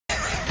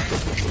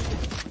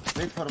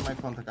Wait for my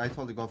contact. I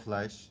told you go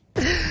flash.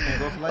 Go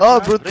flash. Oh,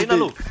 bro. Reyna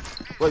low.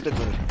 Wait, wait,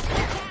 wait.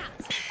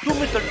 2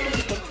 mid.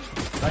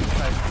 Right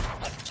side.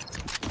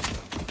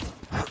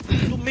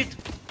 2 mid.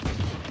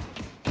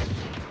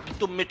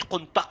 2 mid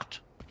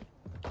contact.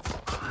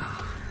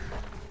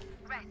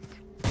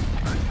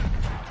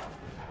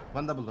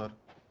 One double door.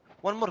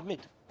 One more mid.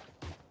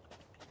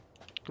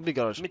 Could be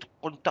garage. Mid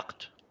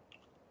contact.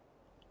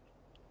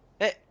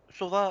 Hey,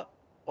 Sova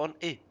on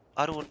A.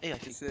 Arrow on A, I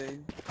think.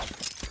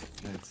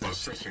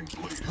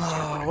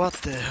 Oh, what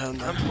the hell,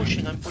 man? I'm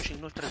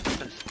pushing, no stress,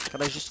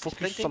 Can I just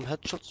focus some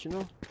headshots, you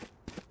know?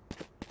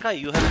 Kai,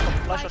 you have some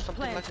flash or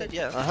something like that?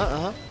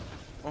 Yeah.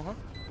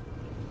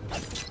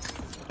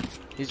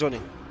 He's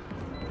joining.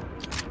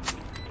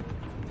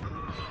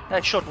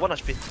 Hey, short, 1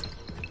 HP.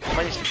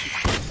 Minus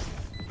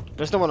 50.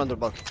 There's no one under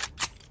bulk.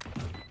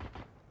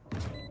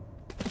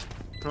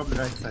 Probably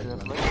right side.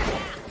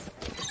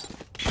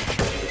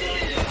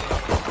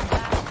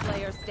 Last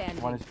player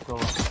standing. One is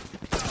solo.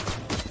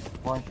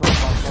 One shot, one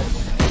side.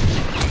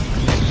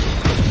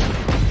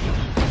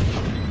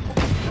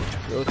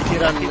 Yo,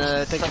 Tiran,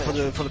 thank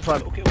you for the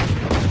prime. Okay.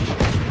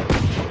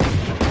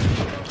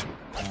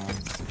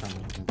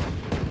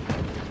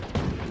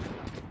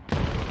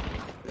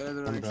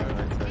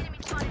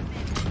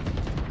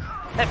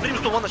 Hey,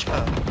 Brimstone 1 HP.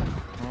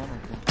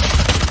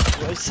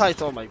 Right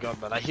side, oh my god,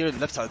 man. I hear it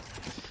left side.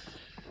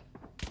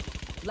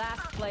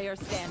 Last player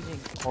standing.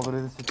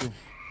 Already city.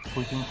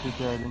 Pushing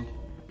city island.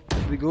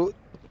 Here we go.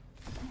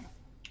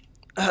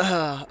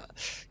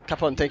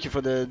 Capon, thank you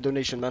for the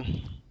donation, man.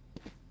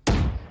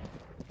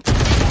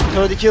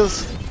 30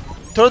 kills.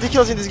 30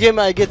 kills in this game,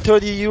 I get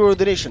 30 euro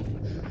donation.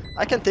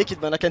 I can take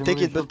it, man. I can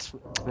take it, but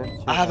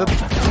I have a.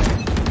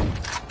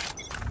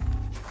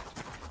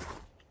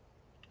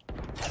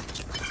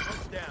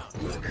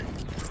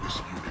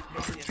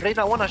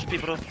 Reyna 1 HP,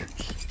 bro.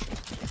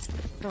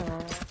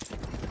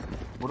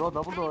 Bro,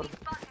 double door.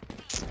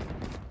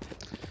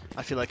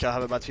 I feel like I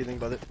have a bad feeling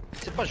about it.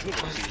 C'est pas joué,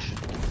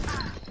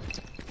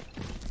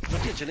 non,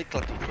 je l'ai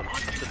éclaté.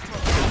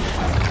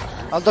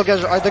 I'll dog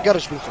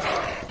garage, please.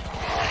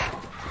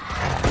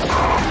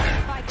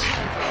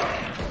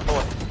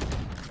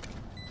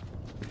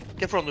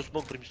 Careful on the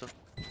smoke, Brimstone.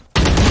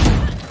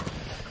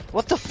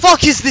 What the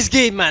fuck is this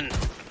game, man?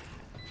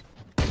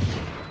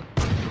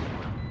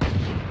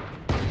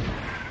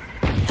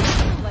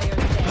 Player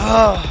standing.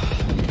 Ah.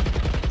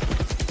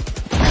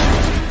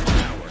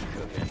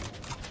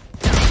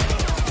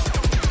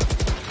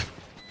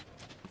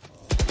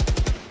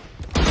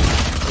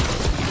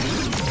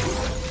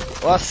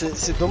 Ouais,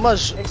 c'est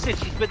dommage. Exit,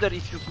 it's better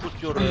if you put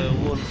your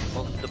wall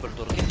on double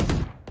door, okay?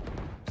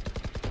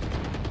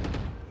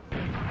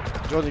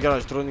 Drone in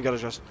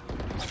garage, guys.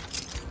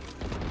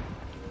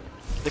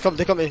 They come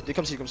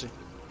see.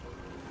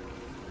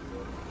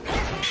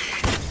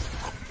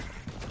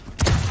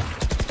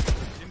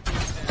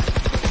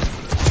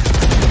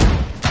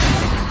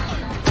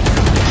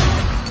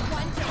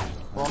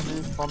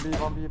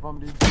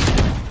 Bombi.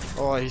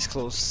 Oh, he's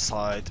close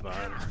side,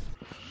 man.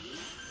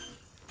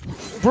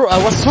 Bro, I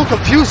was so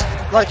confused.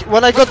 Like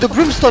when I got the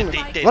brimstone,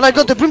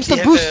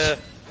 boost,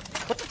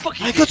 What the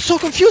fuck? I got so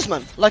confused,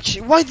 man. Like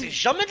why?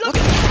 Jamais de la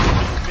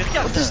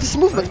What is this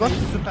movement, man?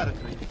 Super.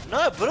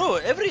 No, bro.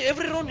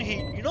 Every round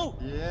he, you know.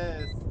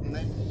 Yes.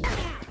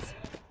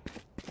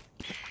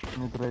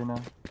 Mid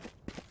Reyna.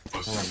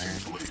 Oh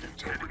man.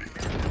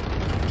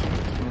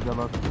 Mid a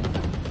lot.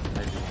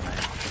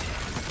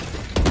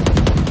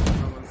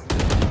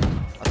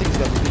 I think it's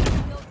got to be.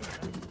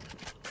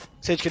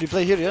 Sage, can you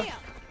play here, yeah?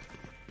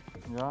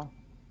 Yeah.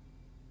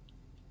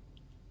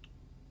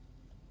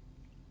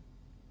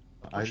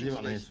 I leave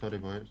on A, sorry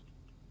boys.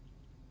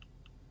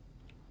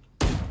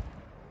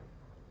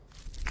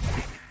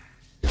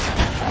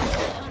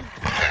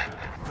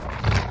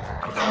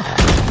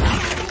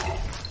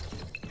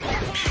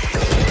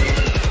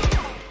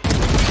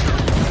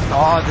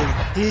 Oh,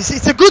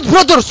 it's a good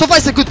brother. Sova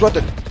is a good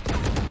brother.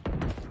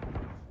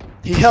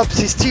 He helps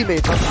his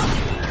teammate.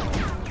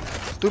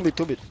 2 mid.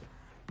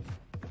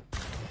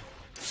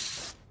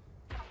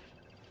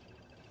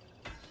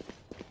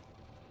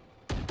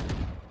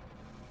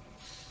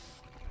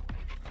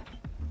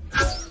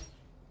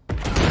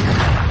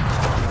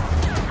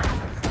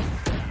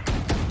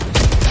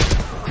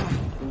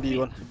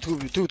 B1,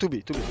 2B.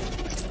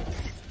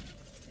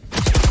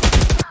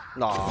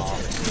 No.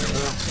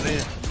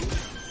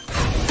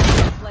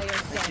 Player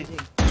standing.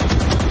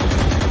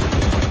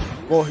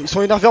 Bon, ils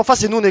sont énervés en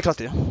face et nous on est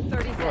éclatés. 30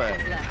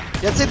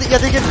 seconds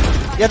left.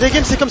 Il y a des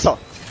games c'est comme ça.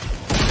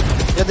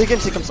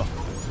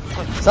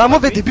 C'est un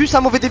mauvais début, it's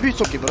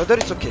ok, brother,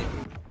 it's ok.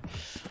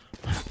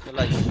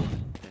 Là, il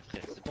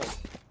frère, c'est pas.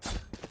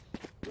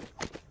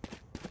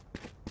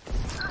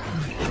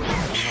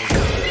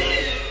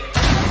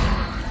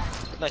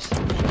 Nice.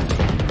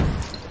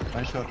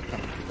 One shot.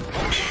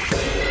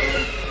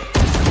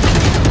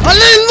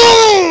 Allez,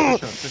 non!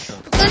 Two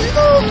shot.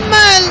 Non,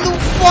 man,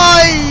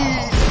 why?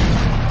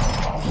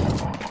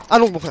 Ah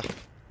non, mon frère.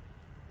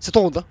 C'est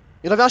ton round, hein.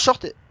 Il y en avait un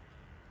short et...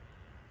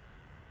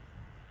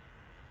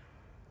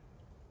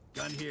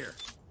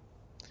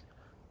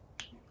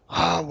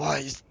 Ah,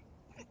 why?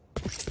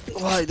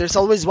 Why? There's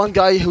always one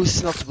guy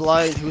who's not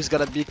blind who's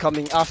gonna be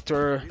coming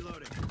after.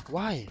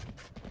 Why?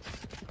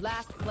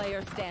 Last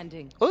player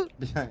standing. Oh,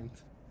 Behind.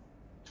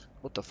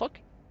 what the fuck?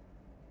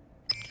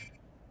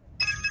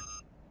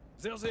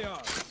 There they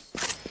are.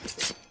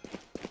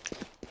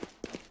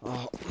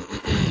 Oh.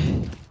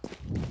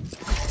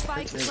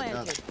 Spike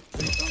planted.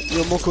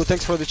 Yo, Moko,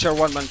 thanks for the chair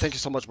 1, man. Thank you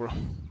so much, bro.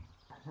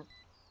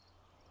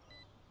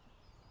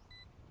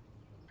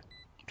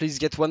 Please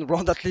get one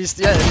round at least.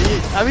 Yeah,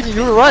 I mean,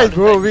 you're right,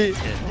 bro. We're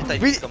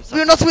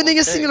not winning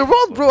a single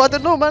round, bro. I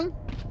don't know, man.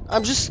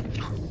 I'm just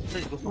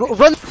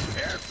run.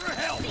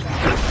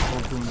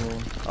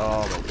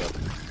 Oh my god.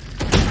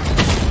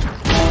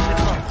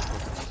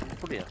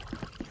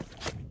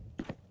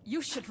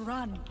 You should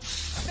run.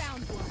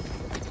 Found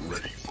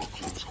one.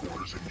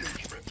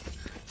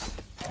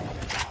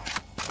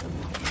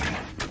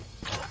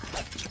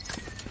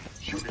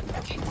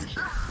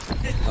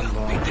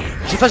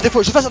 Je flash des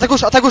fois, je flash à ta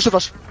gauche, je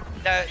flash.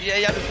 Yeah,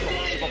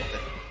 c'est bon.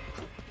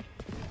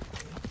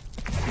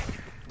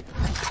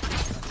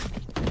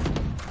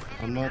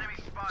 I'm not.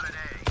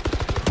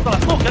 Dans la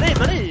smoke,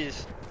 allez.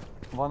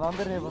 One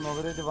under heaven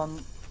already, one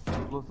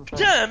close to side.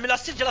 Tiens, mais la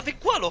siege, elle a fait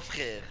quoi, là,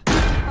 frère?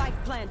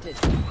 Spike planted.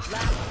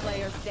 Last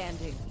player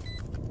standing.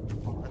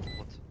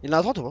 Il y en a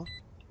à droite ou pas?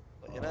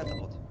 Il y en a un à ta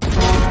droite.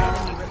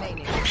 Enemy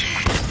remaining. Je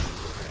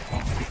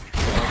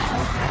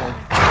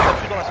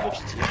suis dans la smoke, je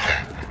tire.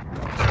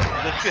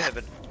 Il a tué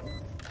Heaven.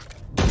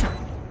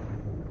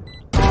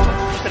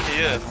 C'est le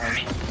meilleur.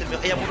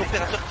 Et il y a mon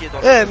opérateur qui est dans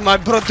le... Eh, my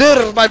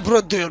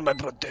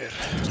brother.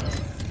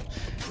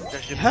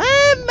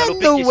 Hey, man,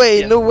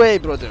 no way,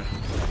 brother.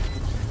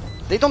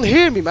 They don't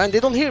hear me, man. They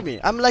don't hear me.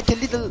 I'm like a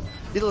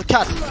little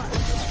cat.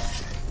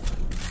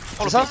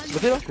 C'est ça? Le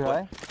fait là?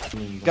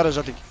 Sky. Garage,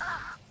 I think.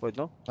 Wait,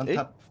 no? One Eh?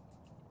 tap.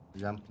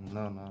 Jump.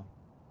 No.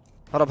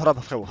 Harab,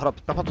 frérot, harab.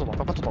 Perds pas ton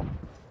temps.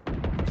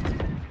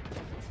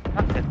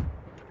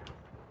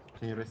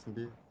 Can you raise some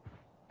B?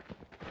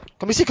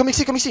 Comme ici,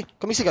 guys, comme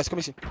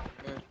ici.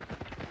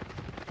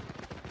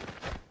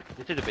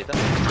 Il était de bêta.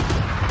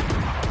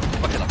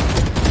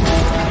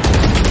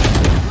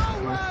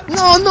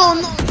 No.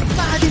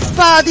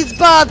 It's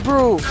bad,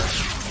 bro.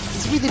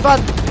 It's really bad.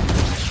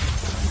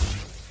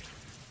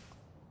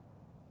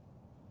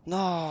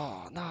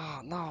 No.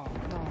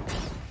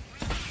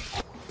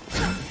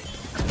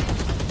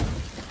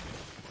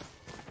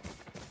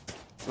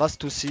 Last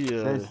to see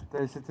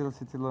They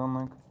city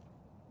long.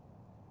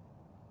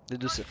 les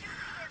deux c'est.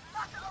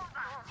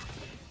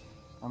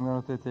 I'm gonna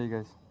rotate A,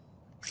 guys.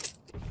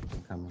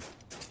 I'm coming.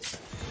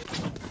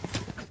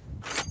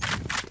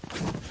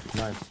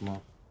 Nice,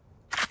 small.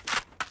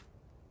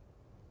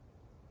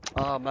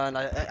 Ah man,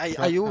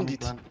 I owned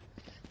it.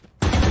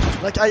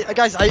 Like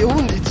guys, I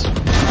owned it.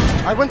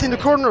 I went in the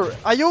corner.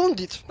 I owned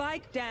it.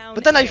 Spike down.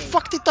 But then I A.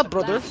 fucked it up,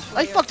 brother.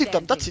 I fucked it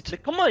up. That's it. Mais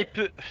comment il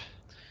peut...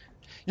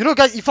 You know,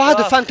 guys, if I had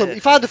a phantom, Okay.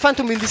 if I had a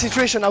phantom in this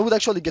situation, I would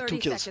actually get 2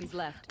 30 kills. seconds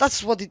left.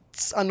 That's what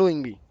it's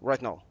annoying me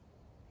right now.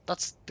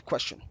 That's the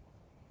question.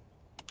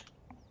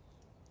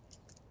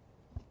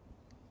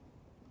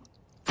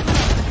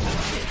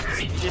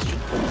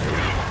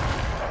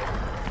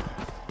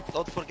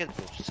 Don't forget,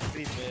 bro.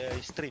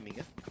 Streaming,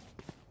 eh?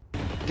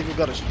 Give me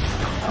garage.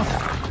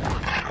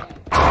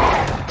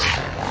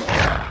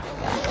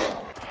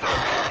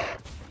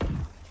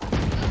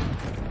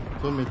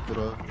 Two mid,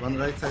 bro. One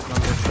right side,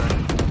 one left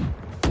side.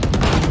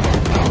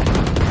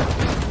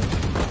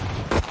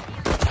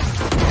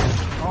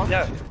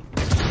 Yeah.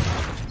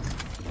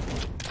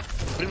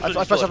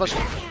 I flash.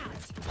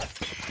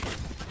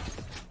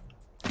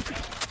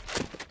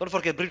 Don't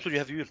forget, Brimstone, you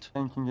have ult.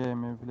 Flanking A,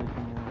 maybe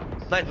flanking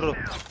A. Nice, bro.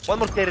 One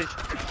more carriage.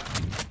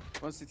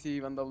 One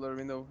CT, one double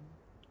window.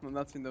 No,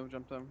 not window,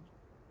 jump down.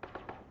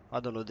 I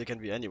don't know, they can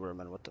be anywhere,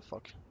 man. What the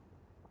fuck?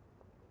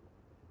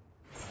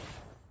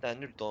 T'as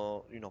un ult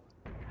dans une an.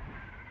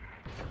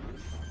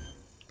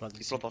 Il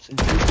plante en C.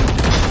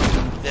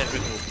 Bien joué,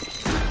 bro.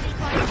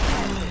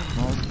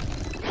 Nice.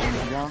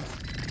 Down.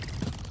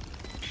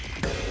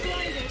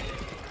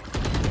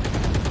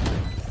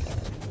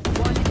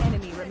 One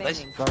enemy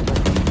remaining.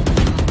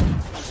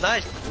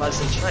 Nice.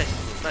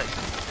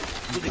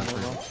 Good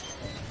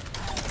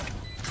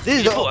This Il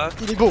is est beau, hein.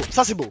 il est beau,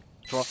 ça c'est beau.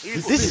 Tu vois. Il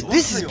est beau,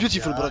 This is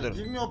beautiful, brother.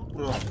 Give me up,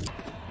 bro.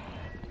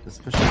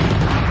 Especially.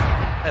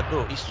 Hey,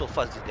 bro, he's so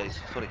fast, these guys.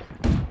 Sorry.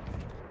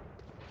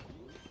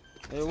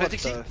 Hey, what the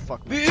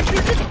fuck,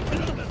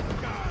 man.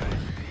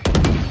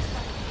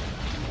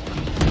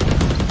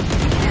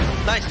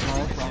 Nice.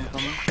 I'm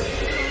coming.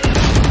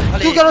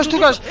 Allez, Tout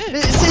garage.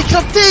 Mais c'est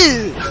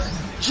éclaté.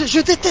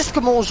 Je déteste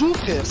comment on joue,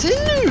 frère. C'est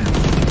nul.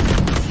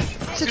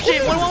 C'est trop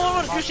nul.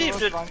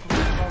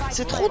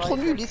 C'est trop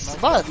nul. It's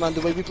bad, man. The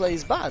way we play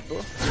is bad, bro.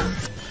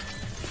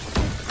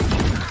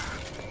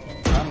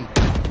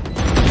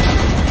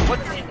 What?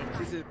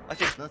 CT. I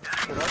think.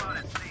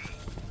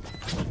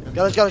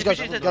 Garage. Double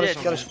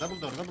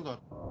door.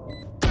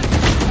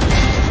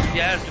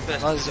 Yeah, super.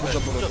 Vas-y, good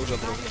job,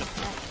 bro.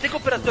 Take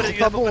operator, C'est you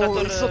pas have bon,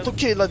 operator. ils sont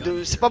ok là,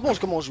 c'est pas bon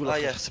comment on joue là. Ah,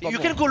 yeah. C'est pas You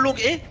bon. can go long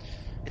A.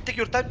 And take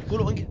your time, go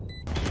long.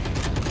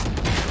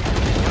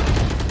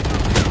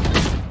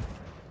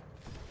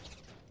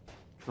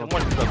 Moi,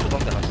 je peux pas dans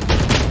le terrain.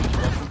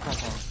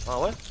 Ah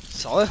ouais?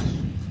 C'est vrai.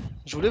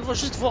 Je voulais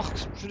juste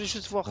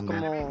voir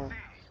comment...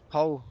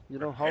 How, you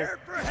know, how...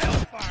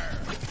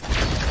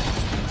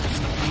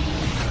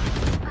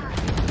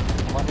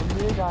 One in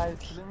here, guys.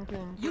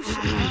 Linking.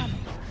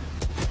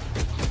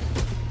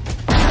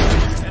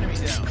 Enemy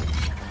down.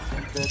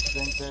 Dead.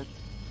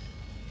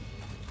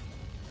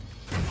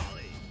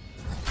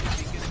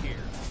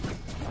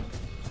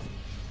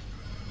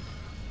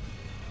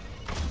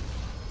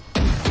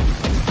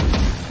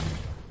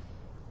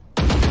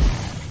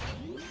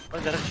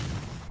 One garage.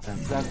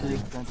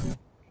 Plenty.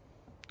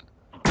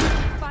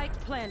 Spike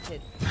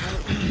planted.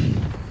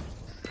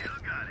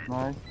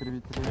 Nice.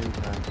 3v3.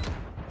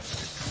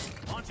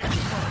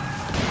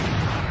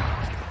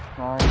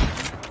 Nice.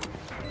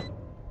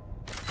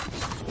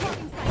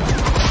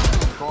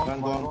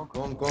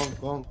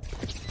 Gone.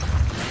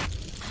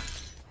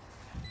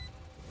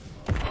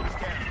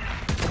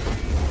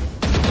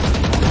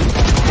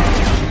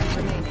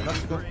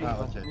 Let's go. Ah,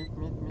 ok.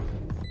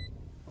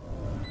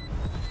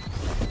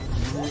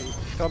 Mid.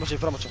 Fais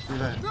la moitié.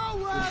 Celui-là.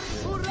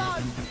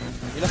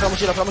 Il a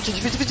fait la moitié,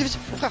 vite,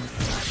 frère.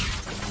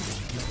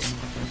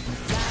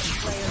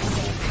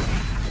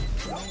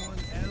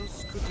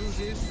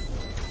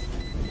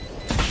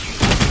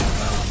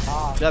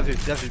 Bien vu.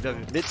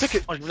 Mais tu sais que...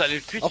 Moi, je voulais aller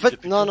le tuer. En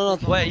fait, non.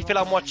 Ouais, il fait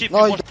la moitié.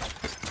 Non, puis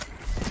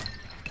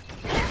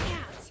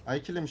moi,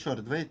 I kill him short.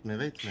 Wait me.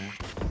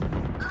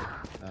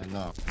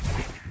 No.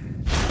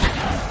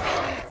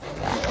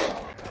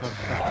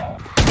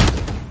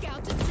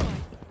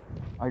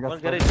 I got One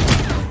spotted. garage.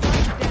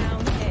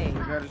 Down A.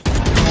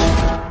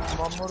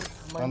 One more.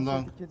 One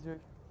down.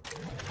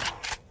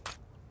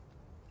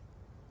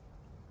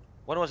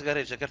 One was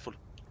garage, careful.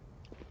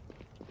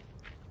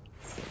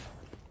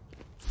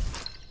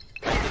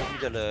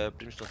 Middle,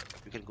 brimstone.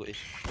 You can go A.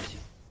 Ici.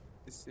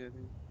 Ici, I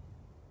think.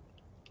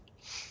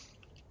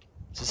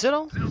 C'est ça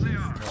là?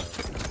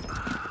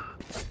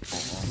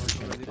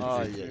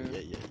 Aïe.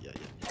 Aïe.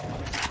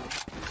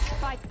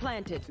 Spike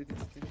planted.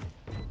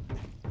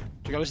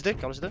 Tu regardes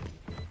le CD?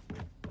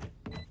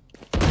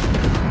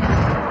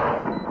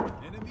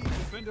 Enemy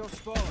defender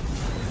spawn.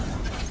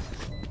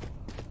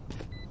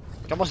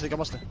 Comment c'était?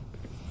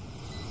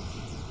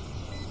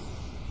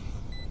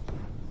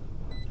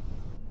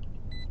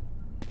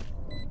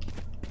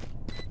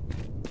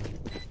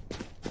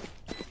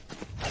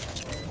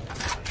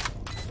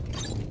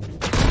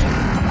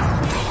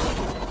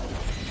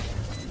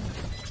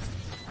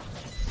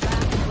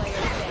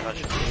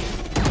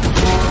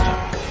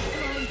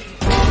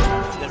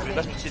 Il a plus de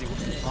place, les gars.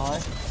 Ouais.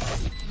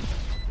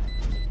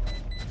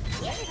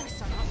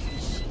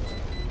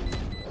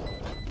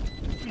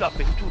 Il a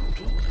fait tout le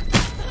tour.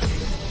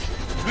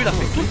 Lui, il a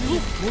fait tout le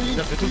tour. Il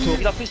a fait tout le tour.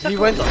 Il a fait ça. He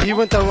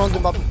went around the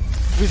map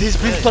with his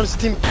brimstone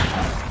team.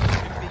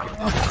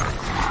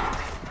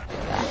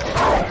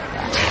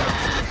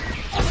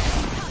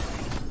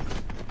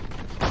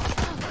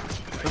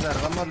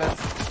 One more left.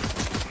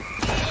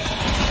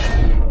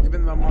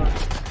 Even one more.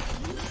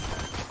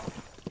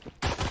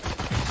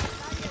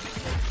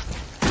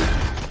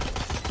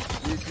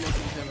 He's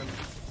making heaven.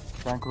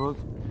 Tank rose.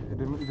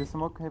 Is the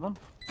smoke heaven?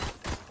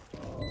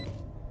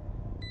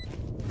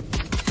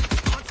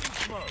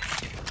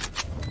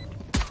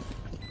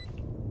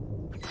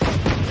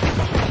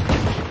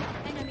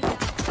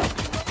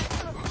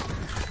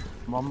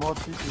 One more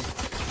CT.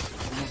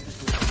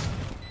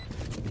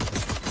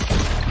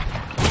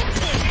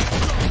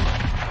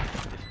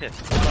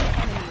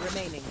 Enemy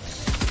remaining.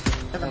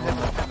 Heaven.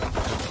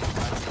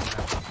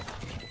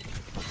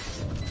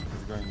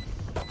 He's going.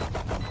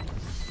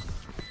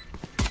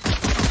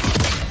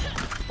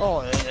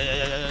 Oh,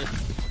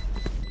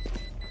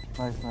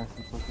 Nice,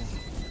 it's okay.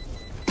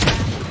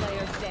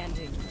 Player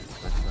standing.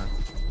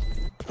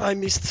 I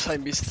missed.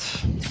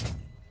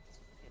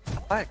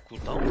 T'as pas un coup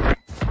de drone?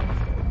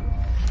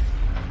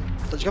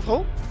 T'as dit quoi,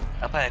 frérot?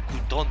 T'as pas un coup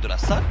de drone de la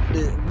salle?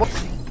 Mais moi...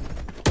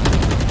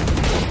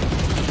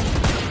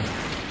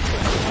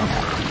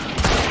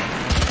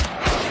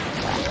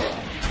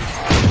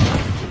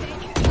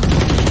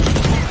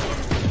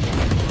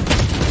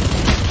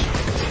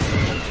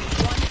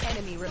 One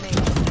enemy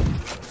remaining.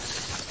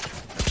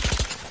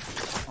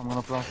 I'm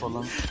gonna plan for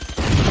lunch.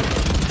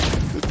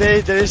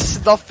 Today there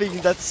is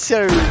nothing that's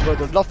serious,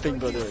 brother. Nothing,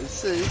 brother.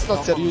 It's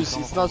not serious.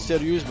 It's not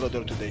serious,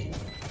 brother. Today.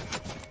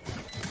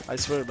 I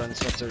swear, man,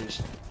 it's not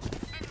serious.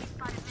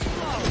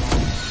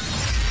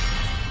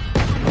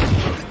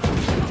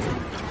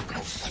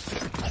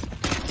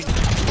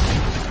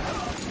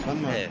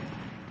 One more. Eh.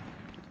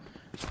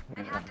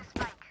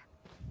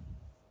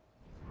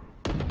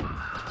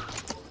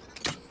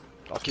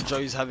 Oh,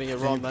 Killjoy is having a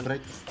run, man.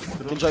 Brax.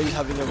 Killjoy is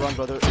having a run,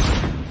 brother.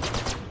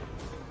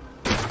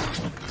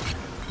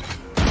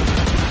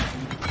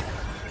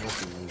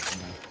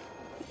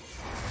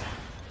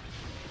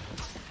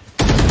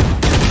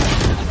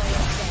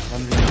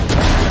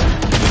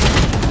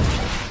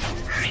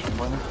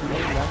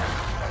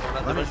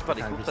 Non mi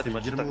spari, Kanka puntati,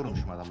 ma ci 20 sta.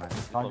 vurmuşum adama.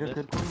 Kanka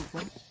 40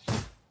 vurmuşsun.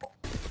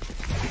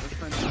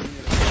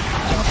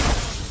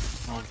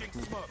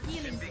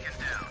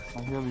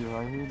 I heal you,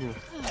 I heal you.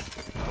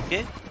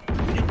 Okay?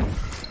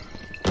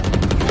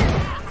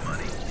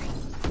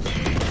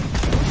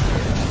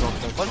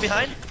 One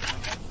behind.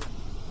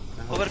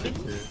 Cover me.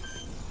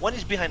 One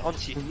is behind on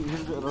C.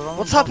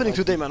 What's happening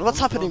today, man? What's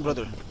happening,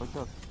 brother?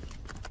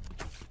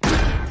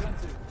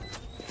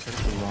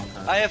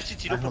 I have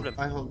CT, no problem.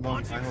 I hold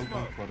long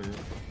for you.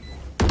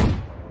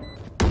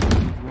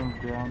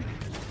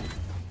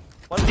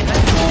 One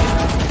behind.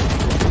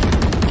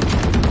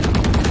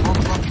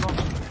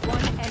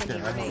 One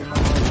enemy remaining.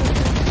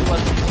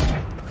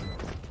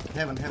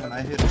 Heaven,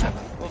 I hear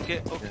heaven.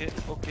 Okay,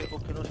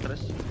 no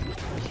stress.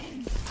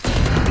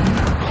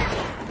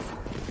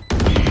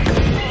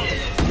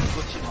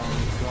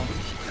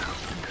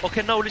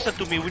 Okay, now listen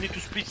to me, we need to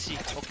split C,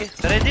 okay?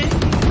 Ready?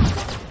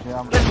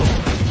 Yeah, Let's go.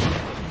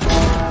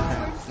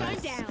 Gun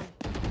down.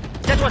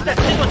 That was that.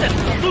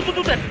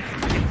 Do that.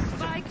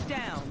 Spike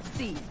down.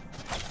 C.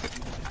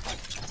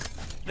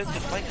 Let's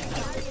get spike.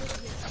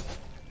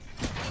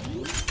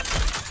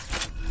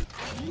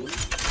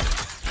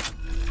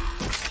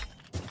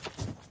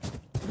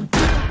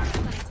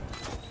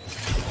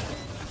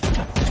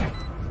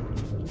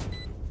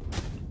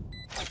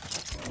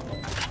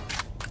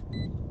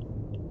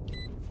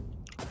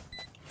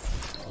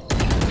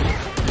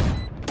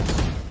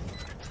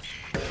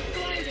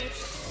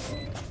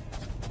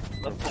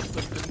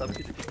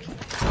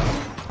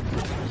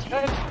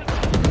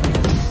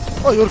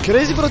 Oh, you're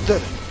crazy, brother.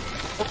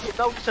 Okay,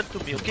 now listen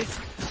to me, okay?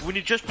 We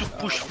need just to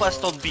push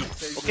fast on B,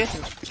 okay?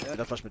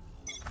 That flash mid.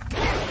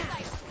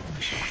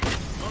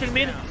 Kill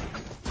me.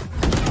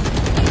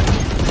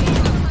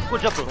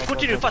 Good job, bro.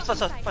 Continue, fast. Don't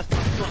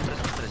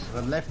stress.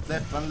 Run left,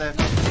 run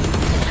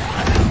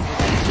left.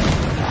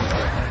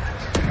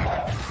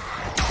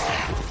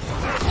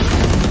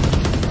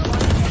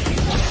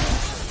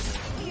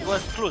 It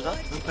was close, huh?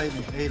 This side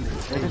is ailing.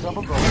 Maybe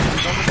double go.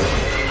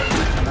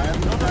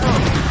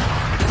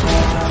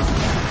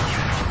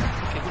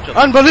 Okay, good job.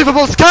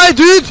 Unbelievable Sky,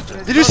 dude!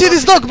 Did you see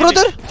this dog,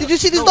 brother? Did you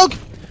see this dog?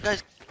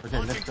 Guys, Okay,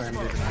 let's go and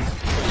do it.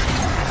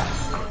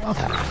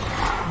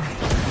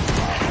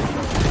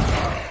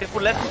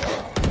 careful left.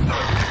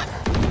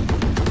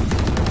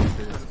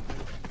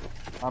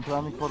 I'm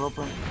planning for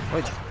open.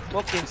 Wait,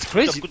 Okay, it's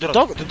crazy. Good The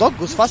job. dog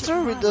goes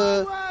faster with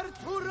the...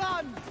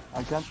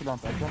 I can't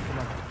plant.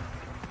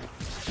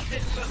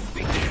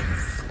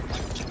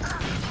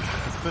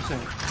 It's pushing.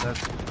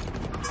 That's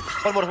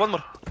One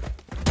more.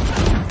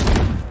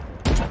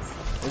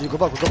 Oh, you go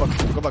back,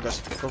 guys. Go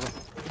back.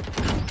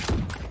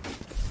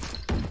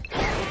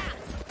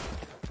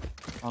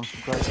 I'm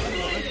surprised.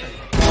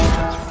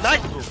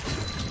 Nice, bro.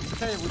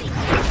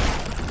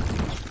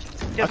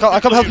 I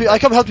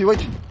come help you,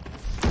 wait.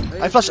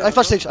 I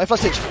flash stage.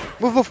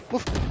 Move.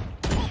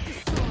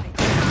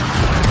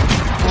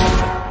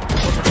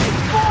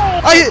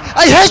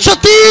 I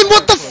headshot him!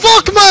 What the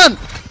fuck, man?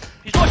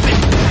 He's watching.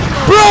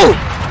 Bro!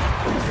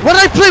 When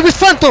I play with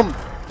Phantom,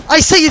 I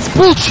say it's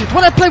bullshit.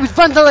 When I play with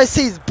Vandal, I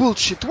say it's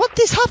bullshit. What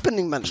is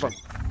happening, man?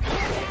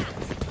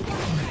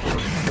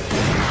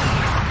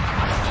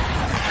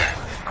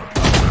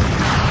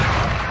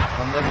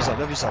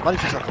 Love you, sir.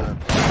 Magnifique.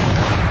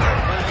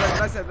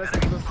 Right side,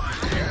 go.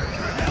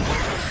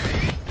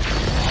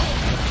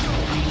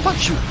 Fuck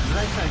you.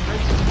 right side.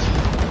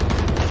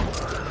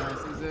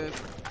 Nice,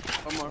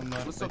 one more.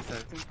 What's up?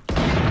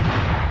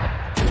 Backside.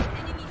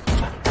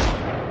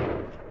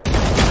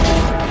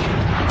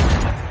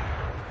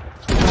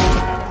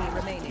 Enemy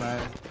remaining.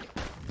 Nice.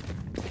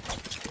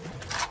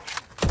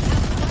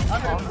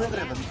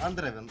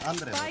 Undriven.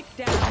 Spike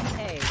down.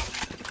 A.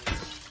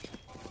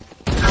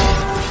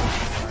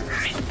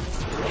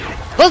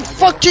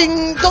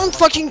 Don't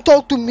fucking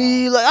talk to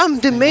me like I'm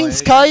the main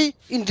Sky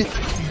in the...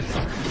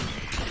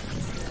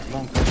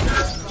 Long.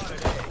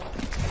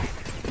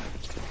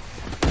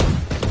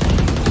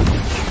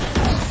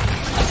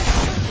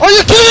 Are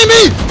you kidding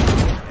me?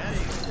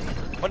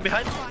 One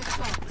behind.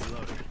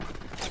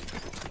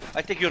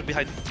 I take your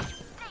behind.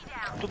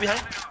 Two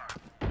behind.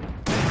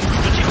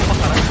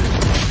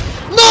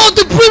 No,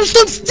 the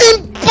Brimstone still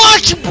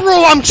back,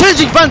 bro. I'm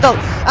changing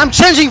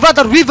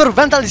Vandal. Weaver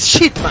Vandal is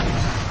shit, man.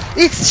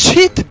 It's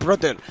shit,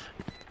 brother.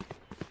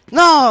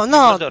 No.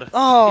 Brother,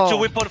 Oh. it's a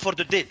weapon for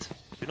the dead.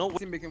 You know?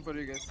 Team making for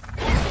you guys.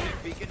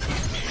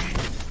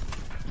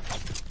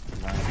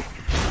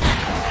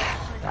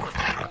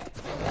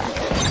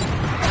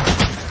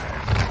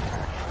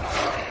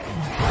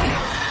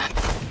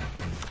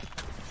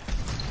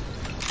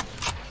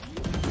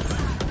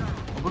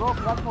 Bro,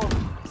 platform.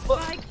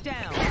 Spike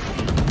down.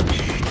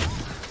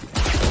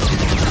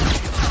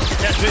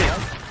 Yeah, do it.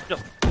 No.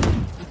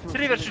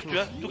 3 versus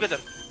 2, together.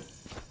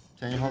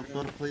 Can you hold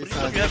door, please?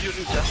 You have your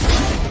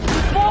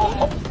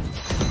ult,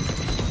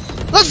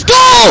 Let's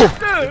go!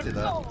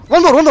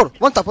 One more.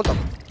 One tap. Player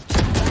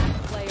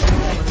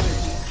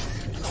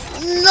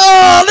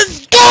No,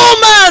 let's go,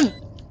 man!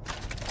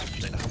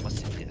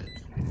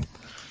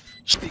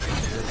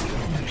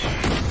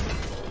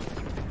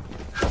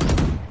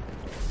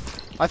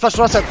 I flash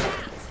right side.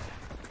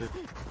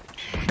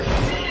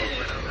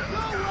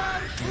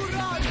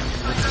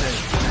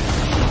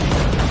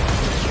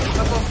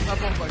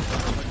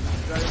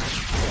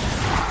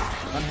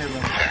 One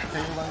heaven.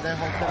 Can you one guy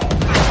hold that?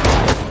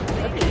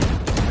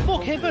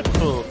 Smoke heaven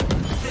bro.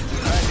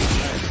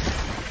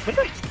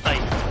 Bener?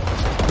 Nice.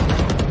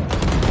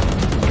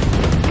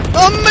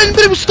 Men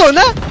brimstone,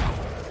 eh?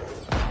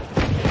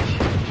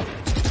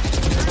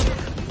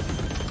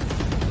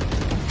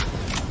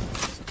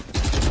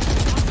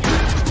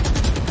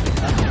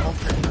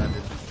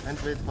 And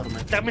wait for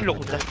me. Termine le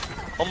round là.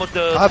 En mode.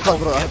 I have flash,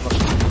 bro. I have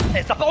flash.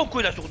 Eh, ça part en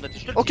couille la seconde là. Je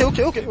te le dis. Ok, ok,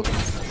 ok, ok.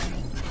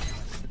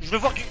 Je veux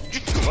voir du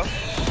coup, hein.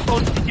 On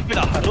est typé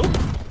là, allô?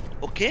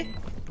 Ok,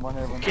 One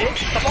heaven. ok.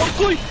 Ça part en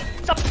couille.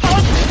 Ça part en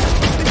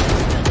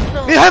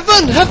couille. In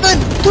heaven, heaven,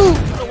 two.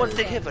 No one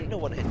take heaven, no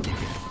one hit.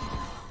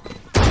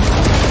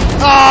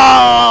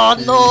 Ah,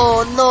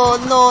 no, no,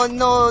 no,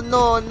 no,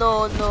 no,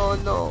 no, no,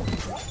 no.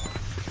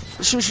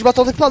 Je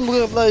m'attendais pas à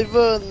mourir de la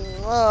heaven.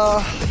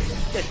 Ah.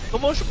 Eh,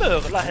 comment je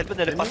meurs? Là, heaven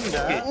elle est pas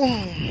bloquée.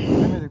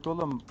 Demedik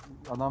oğlum.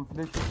 Adam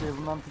flash yok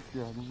evinden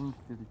tutuyor. Bizim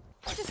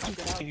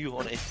istedik. You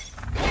on it.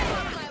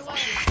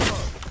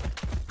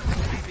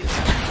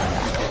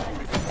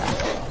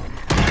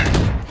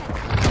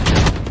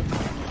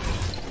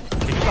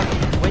 Can you back?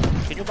 Wait,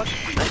 can you back?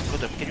 Nice,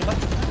 brother. Can you back?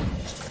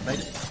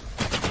 Nice.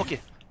 Okay,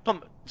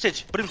 Tom,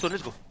 Sage, Brimstone,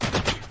 let's go.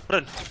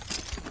 Run.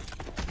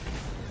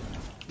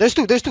 There's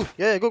two.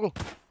 Yeah, go, go.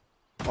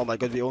 Oh my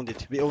god, we owned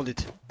it. We owned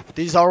it.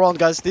 These are round,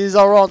 guys. These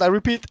are round. I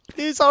repeat,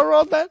 these are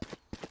round, man.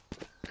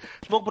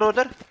 Smoke,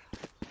 brother.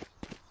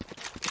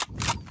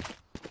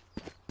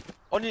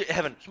 Only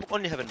heaven. Smoke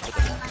only heaven,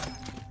 brother.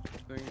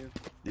 Doing it.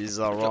 These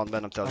are round,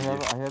 man. I'm I telling you.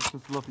 have to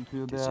slow if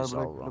you This they are is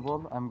break all the wrong.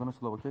 ball. I'm gonna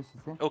slow, okay,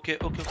 Sisi? Okay,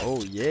 okay.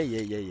 Oh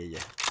yeah.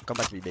 Come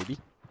back to me, baby.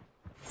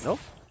 No.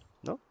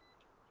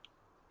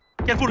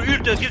 Careful,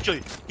 ult, Killjoy.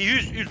 He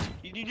used ult.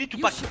 You need to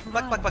back.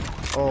 Back.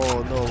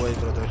 Oh no way,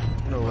 brother.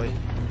 No way.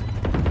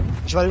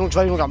 Je vais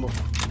aller long, Armo. Tu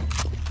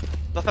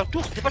vas faire le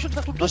tour. T'es pas chaud de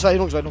faire tout le Non, tour? je vais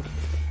aller long.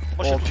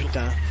 Moi, je Oh fais tout le tour.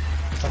 putain.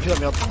 Ça pue la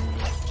merde.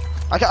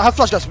 I have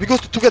flash, guys. We go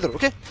together,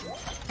 okay?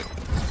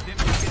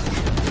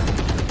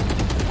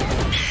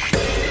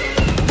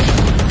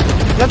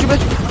 Viens, tu mets.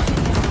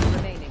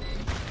 Remaining.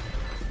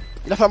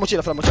 Il a fait la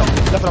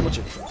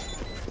moitié.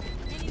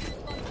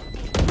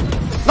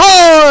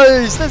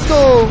 Nice! Let's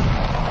go!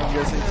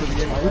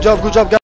 Good job, guys.